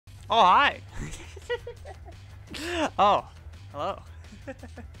Oh, hi. Oh, hello.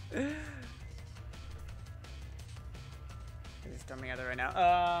 It's storming out there right now.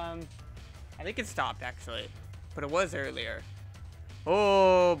 I think it stopped actually, but it was earlier.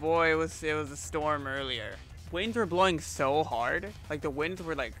 Oh boy, it was a storm earlier. Winds were blowing so hard. Like the winds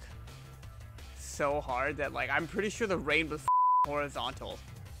were like so hard that like I'm pretty sure the rain was horizontal.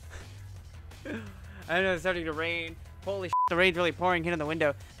 I know it's starting to rain. Holy shit, the rain's really pouring in on the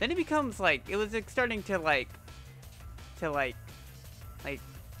window. Then it becomes like it was like, starting to like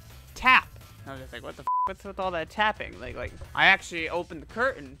tap. I was just like, what the f what's with all that tapping? Like I actually opened the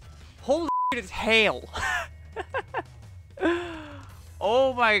curtain. Holy shit, it's hail.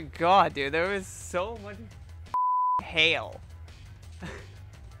 Oh my god, dude, there was so much hail.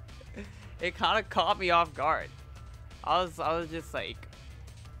 It kind of caught me off guard. I was just like,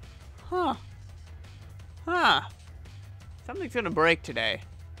 huh. Something's gonna break today.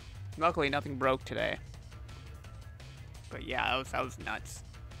 Luckily, nothing broke today. But yeah, that was nuts.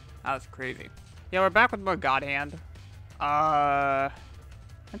 That was crazy. Yeah, we're back with more God Hand. That's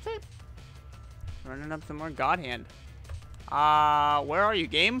it. Running up some more God Hand. Where are you,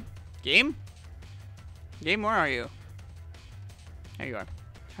 game? Game? Game, where are you? There you are.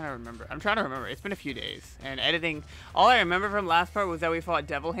 I'm trying to remember. It's been a few days. And editing. All I remember from last part was that we fought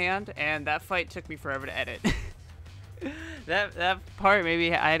Devil Hand, and that fight took me forever to edit. that part,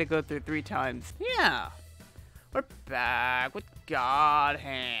 maybe I had to go through 3 times. Yeah. We're back with God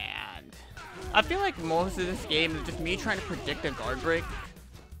Hand. I feel like most of this game is just me trying to predict a guard break.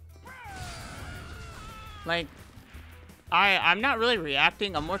 Like, I'm not really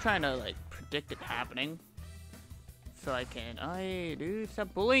reacting. I'm more trying to, like, predict it happening. So I can... Hey, dude,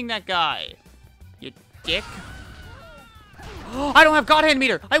 stop bullying that guy. You dick. I don't have God Hand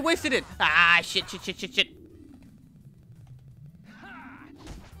meter. I wasted it. Ah, shit.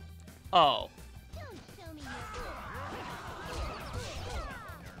 Oh.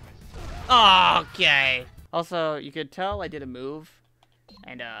 Okay. Also, you could tell I did a move,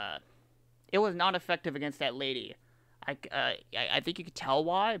 and it was not effective against that lady. I think you could tell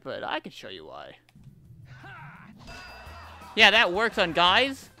why, but I could show you why. Yeah, that works on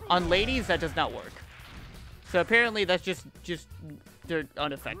guys. On ladies, that does not work. So apparently, that's just they're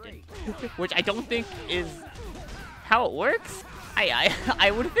unaffected, which I don't think is how it works.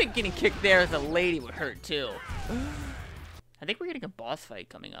 I would think getting kicked there as a lady would hurt too. I think we're getting a boss fight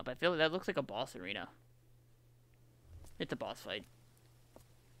coming up. I feel like that looks like a boss arena. It's a boss fight.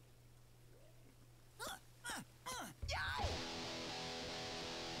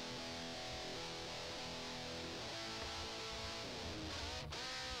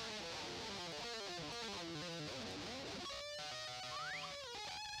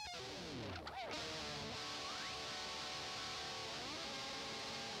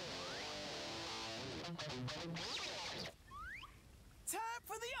 Time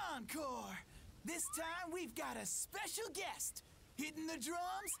for the encore! This time we've got a special guest. Hitting the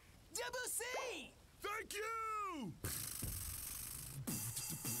drums, Debussy! Thank you!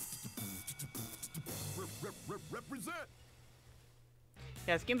 Represent!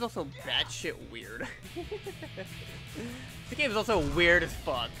 Yeah, this game's also batshit weird. This game is also weird as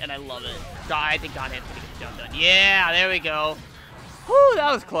fuck, and I love it. I think God Hand's gonna get the job done. Yeah, there we go. Whew,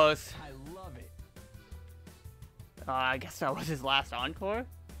 that was close. I love it. I guess that was his last encore.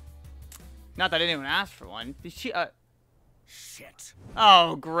 Not that anyone asked for one. Did she, Shit.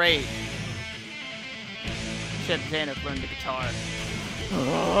 Oh, great. Shit, Xanath learned the guitar.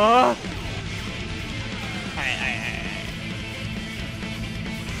 Hey.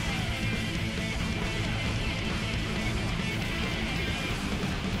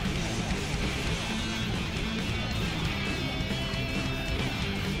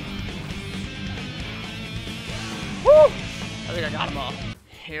 Woo! I think I got them all.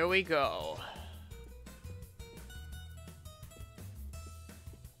 Here we go.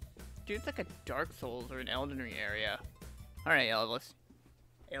 Dude, it's like a Dark Souls or an Elden Ring area. Alright, Elvis.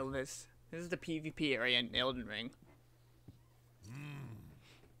 This is the PvP area in Elden Ring.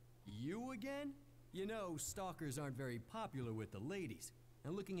 You again? You know, stalkers aren't very popular with the ladies.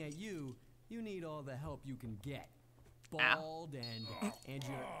 And looking at you, you need all the help you can get. Bald and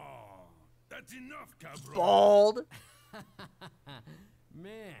you're... Oh, that's enough, cabron. Bald!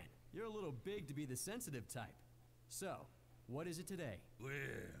 Man, you're a little big to be the sensitive type. So, what is it today? Well,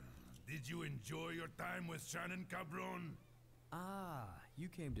 did you enjoy your time with Shannon, cabron? Ah, you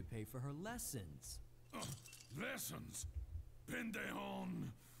came to pay for her lessons. Lessons?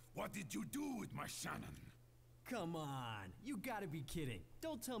 Pendejon, what did you do with my Shannon? Come on, you gotta be kidding.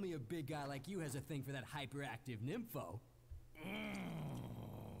 Don't tell me a big guy like you has a thing for that hyperactive nympho.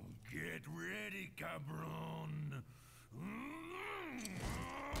 Oh, Get ready, cabron.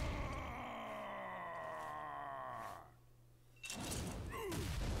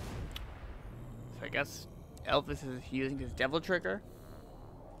 So I guess Elvis is using his devil trigger.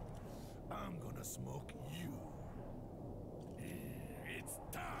 I'm gonna smoke you. It's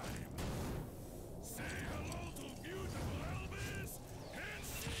time. Say hello to beautiful Elvis and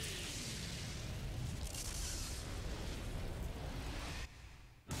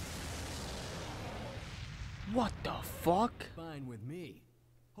What the fuck? Fine with me.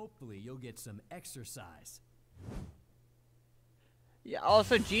 Hopefully you'll get some exercise. Yeah,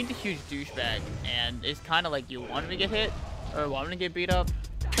 also, Gene's a huge douchebag, and it's kind of like you want him to get hit, or want him to get beat up.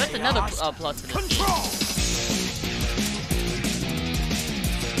 That's another plus to this game.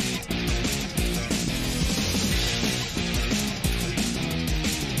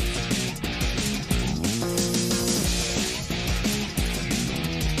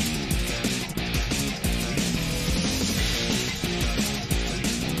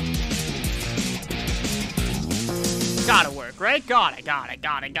 Gotta work, right? Got it.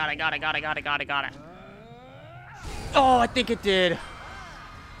 Oh, I think it did.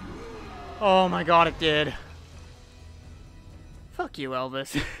 Oh my god, it did. Fuck you,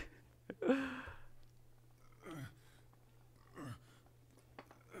 Elvis.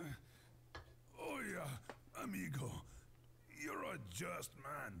 Oh yeah, amigo. You're a just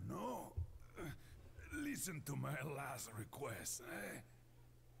man, no? Listen to my last request, eh?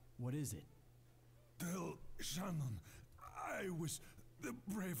 What is it? Tell Shannon I was the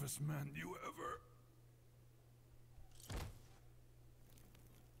bravest man you ever...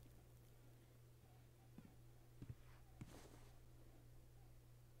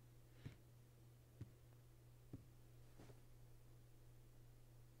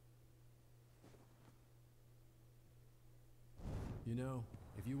 You know,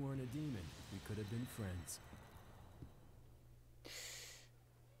 if you weren't a demon, we could have been friends.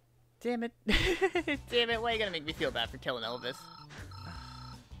 Damn it. Damn it, why are you gonna make me feel bad for killing Elvis?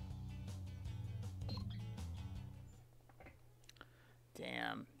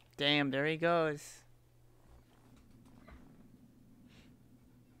 Damn. Damn, there he goes.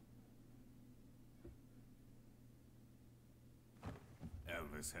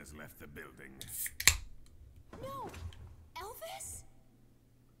 Elvis has left the building. No! Elvis?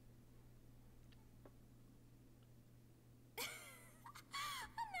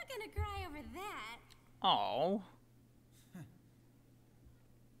 I'm not gonna cry over that. Oh.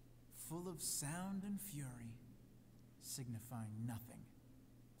 Full of sound and fury, signifying nothing.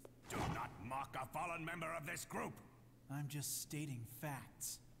 Do not mock a fallen member of this group! I'm just stating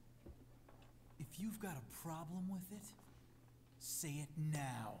facts. If you've got a problem with it, say it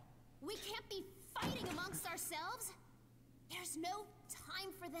now. We can't be fighting amongst ourselves. There's no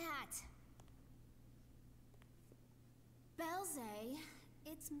time for that. Belze,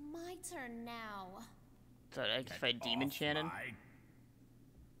 it's my turn now. So I just fight Demon Shannon? Right.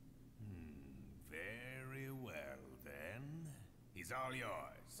 Very well, then. He's all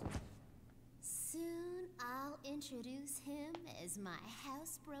yours. Soon I'll introduce him as my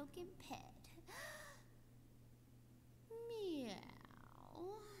housebroken pet. Meow.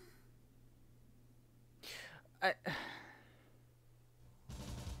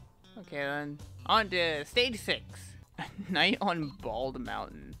 Okay then. On to stage 6. Night on Bald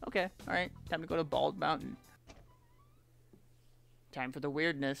Mountain. Okay, alright. Time to go to Bald Mountain. Time for the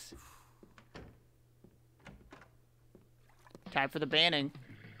weirdness. Time for the banning.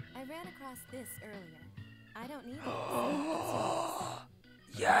 I ran across this earlier. I don't need it. So it's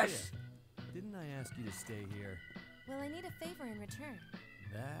yours. Yes! Didn't I ask you to stay here? Well, I need a favor in return.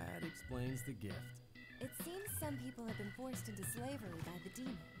 That explains the gift. It seems some people have been forced into slavery by the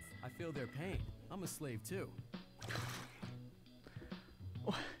demons. I feel their pain. I'm a slave too.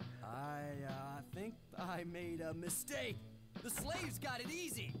 I think I made a mistake. The slaves got it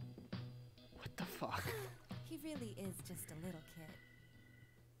easy. What the fuck? He really is just a little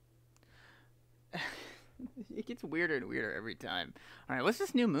kid. It gets weirder and weirder every time. Alright, what's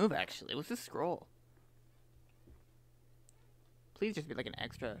this new move actually? What's this scroll? Please just be like an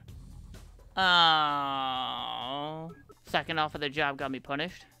extra. Oh. Second off of the job got me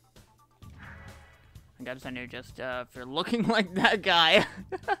punished. I got us on here just for looking like that guy.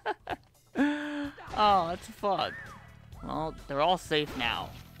 Oh, that's fucked. Well, they're all safe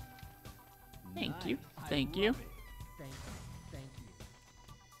now. Thank you. Thank you. Thank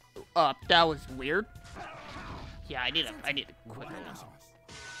you. That was weird. Yeah, I need a quick one.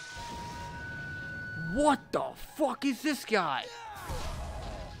 What the fuck is this guy?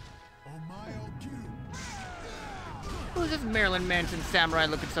 Who's this Marilyn Manson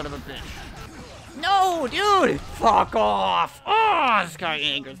samurai-looking son of a bitch? No, dude! Fuck off! Oh, this guy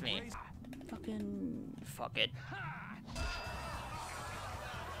angers me. Fucking... fuck it.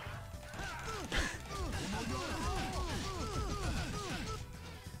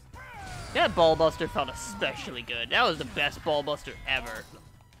 That ball buster felt especially good. That was the best ball buster ever.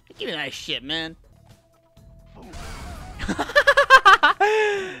 Give me that shit, man.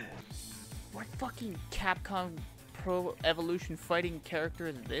 What fucking Capcom Pro Evolution fighting character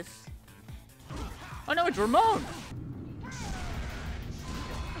is this? Oh no, it's Ramon!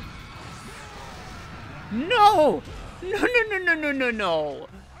 No! No!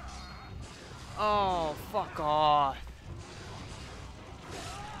 Oh, fuck off.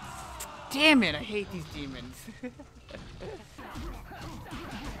 Damn it, I hate these demons.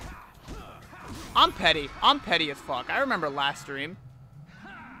 I'm petty. I'm petty as fuck. I remember last stream.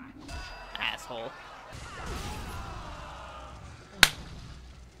 Asshole.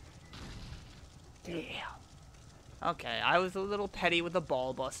 Damn. Okay, I was a little petty with the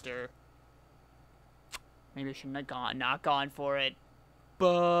ball buster. Maybe I shouldn't have not gone for it.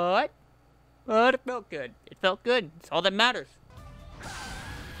 But it felt good. It felt good. It's all that matters.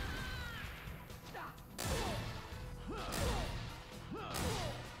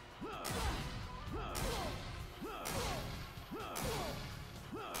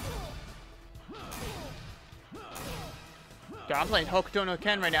 I'm playing Hokuto no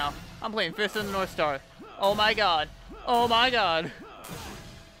Ken right now. I'm playing Fist of the North Star. Oh my god. Oh my god.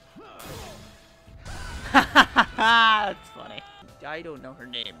 That's funny. I don't know her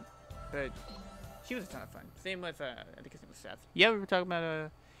name, but she was a ton of fun. Same with, I think his name was Seth. Yeah, we were talking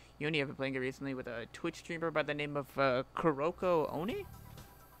about, you only have been playing it recently with a Twitch streamer by the name of, Kuroko Oni?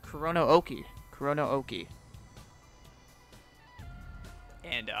 Kurono Oki.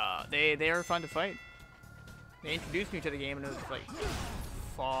 And, they are fun to fight. They introduced me to the game and it was like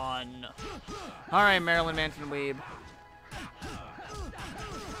fun. Alright, Marilyn Manson weeb.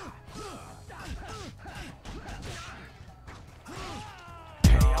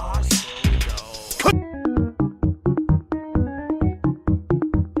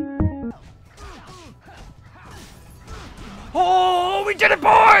 Oh, we did it,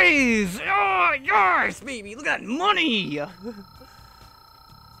 boys! Oh, yes, baby, look at that money!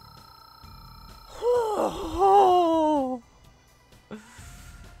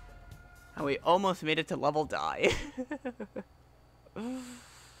 And we almost made it to level die.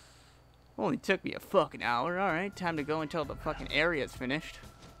 Only took me a fucking hour. Alright, time to go until the fucking area's finished.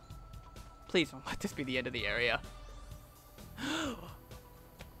 Please don't let this be the end of the area.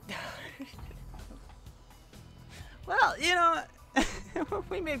 Well, you know,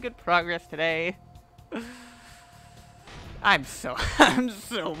 we made good progress today. I'm so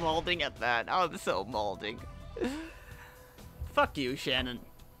molding at that. I'm so molding. Fuck you, Shannon.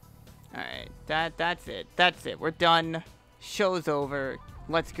 Alright, that's it. That's it. We're done. Show's over.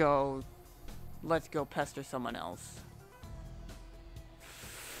 Let's go. Let's go pester someone else.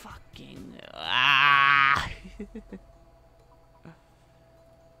 Fucking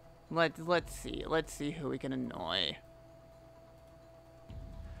Let's see who we can annoy.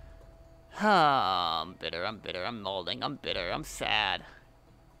 I'm bitter, I'm molding, I'm bitter, I'm sad.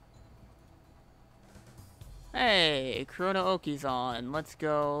 Hey, Kurono Oki's on. Let's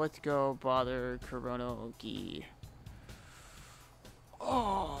go bother Kurono Oki.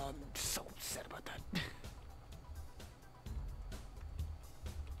 Oh, I'm so upset about that.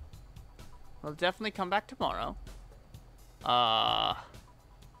 We'll definitely come back tomorrow.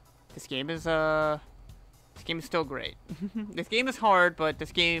 This game is still great. This game is hard, but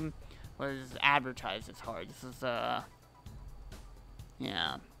this game was advertised as hard. This is,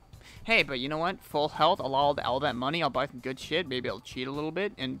 yeah. Hey, but you know what? Full health, all that money, I'll buy some good shit. Maybe I'll cheat a little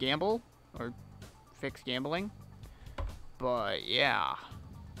bit and gamble, or fix gambling. But, yeah.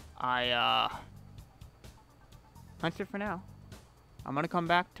 That's it for now. I'm gonna come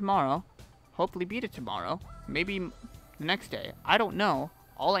back tomorrow. Hopefully beat it tomorrow. Maybe the next day. I don't know.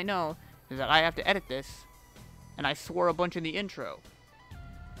 All I know is that I have to edit this, and I swore a bunch in the intro.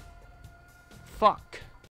 Fuck.